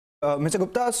Mr.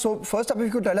 Gupta, so first up, if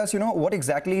you could tell us, what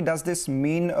exactly does this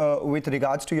mean with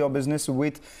regards to your business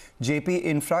with JP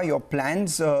Infra, your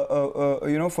plans,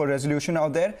 for resolution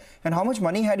out there, and how much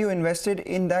money had you invested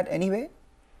in that anyway?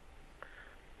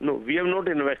 No, we have not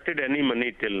invested any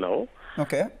money till now.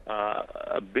 Okay.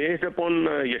 Based upon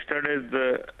yesterday's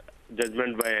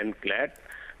judgment by NCLAT,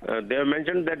 they have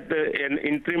mentioned that an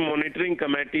interim monitoring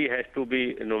committee has to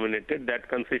be nominated. That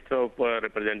consists of a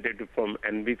representative from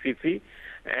NBCC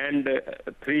and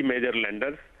three major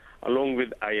lenders along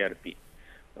with IRP,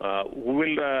 who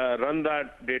will run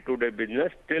the day-to-day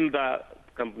business till the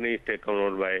company is taken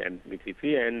over by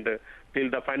NBCC and till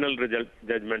the final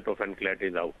judgment of NCLAT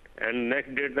is out. And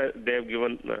next date they have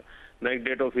given, next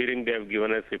date of hearing they have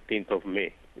given as 15th of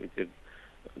May, which is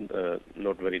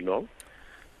not very long.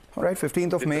 All right,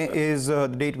 15th of May is the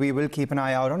date we will keep an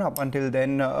eye out on. Up until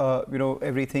then,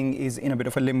 everything is in a bit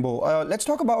of a limbo. Let's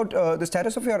talk about the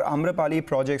status of your Amrapali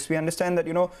projects. We understand that,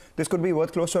 this could be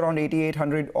worth close to around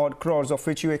 8,800 odd crores, of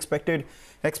which you expected,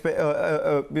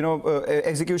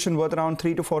 execution worth around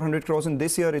 300 to 400 crores in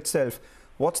this year itself.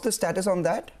 What's the status on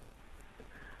that?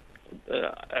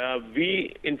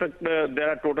 In fact, there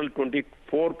are total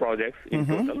 24 projects in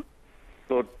total.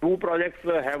 So two projects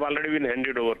have already been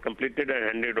handed over, completed and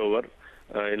handed over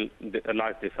in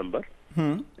last December.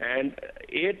 And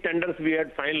 8 tenders we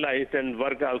had finalized and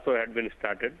work also had been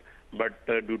started. But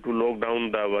due to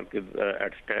lockdown, the work is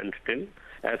at standstill.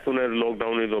 As soon as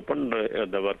lockdown is opened,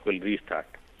 the work will restart.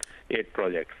 8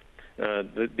 projects.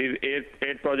 These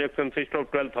 8 projects consist of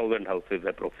 12,000 houses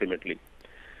approximately.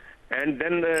 And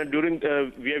then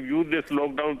we have used this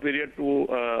lockdown period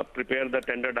to prepare the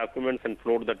tender documents and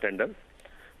float the tenders.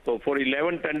 So for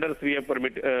 11 tenders, we have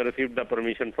received the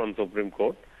permission from Supreme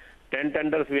Court. 10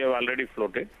 tenders we have already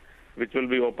floated, which will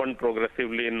be opened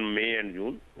progressively in May and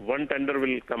June. 1 tender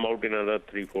will come out in another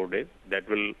 3-4 days. That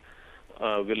will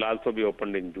also be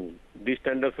opened in June. These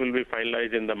tenders will be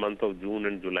finalized in the month of June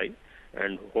and July,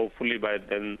 and hopefully by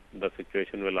then the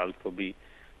situation will also be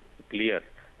clear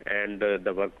and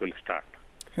the work will start.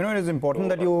 It is important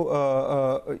that you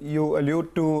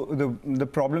allude to the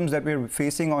problems that we're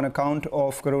facing on account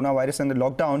of coronavirus and the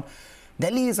lockdown.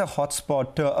 Delhi is a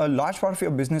hotspot. A large part of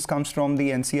your business comes from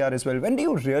the NCR as well. When do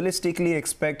you realistically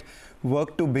expect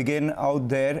work to begin out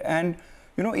there? And,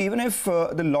 even if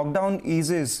the lockdown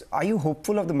eases, are you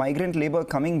hopeful of the migrant labor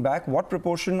coming back? What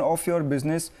proportion of your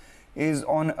business is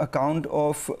on account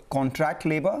of contract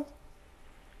labor?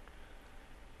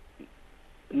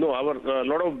 No, a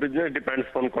lot of business depends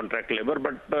on contract labor,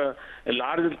 but a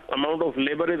large amount of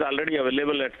labor is already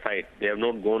available at site. They have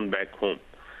not gone back home.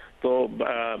 So,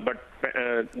 but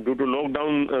due to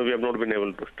lockdown, we have not been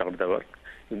able to start the work.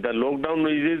 If the lockdown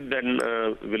eases, then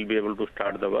we'll be able to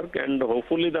start the work, and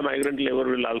hopefully the migrant labor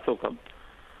will also come.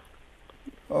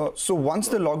 So once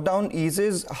the lockdown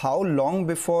eases, how long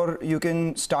before you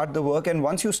can start the work? And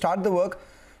once you start the work,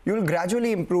 you will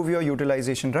gradually improve your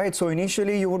utilization, right? So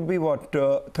initially you would be what,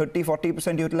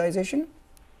 30–40% utilization?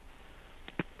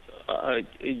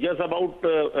 Yes, about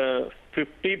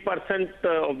 50%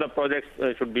 of the projects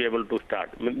should be able to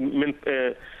start.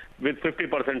 With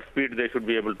 50% speed, they should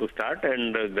be able to start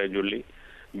and gradually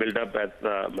build up as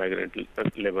the migrant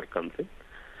labor comes in.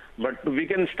 But we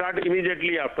can start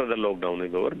immediately after the lockdown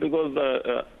is over because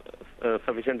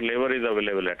sufficient labor is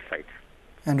available at site.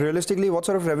 And realistically, what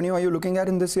sort of revenue are you looking at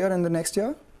in this year and the next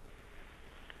year?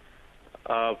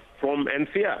 From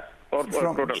NCR or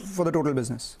total? For the total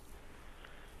business.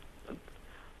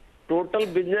 Total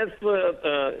business,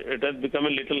 it has become a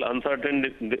little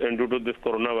uncertain due to this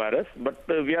coronavirus, but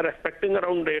we are expecting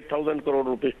around 8,000 crore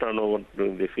rupees turnover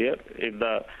during this year if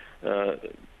the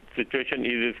situation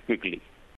eases quickly.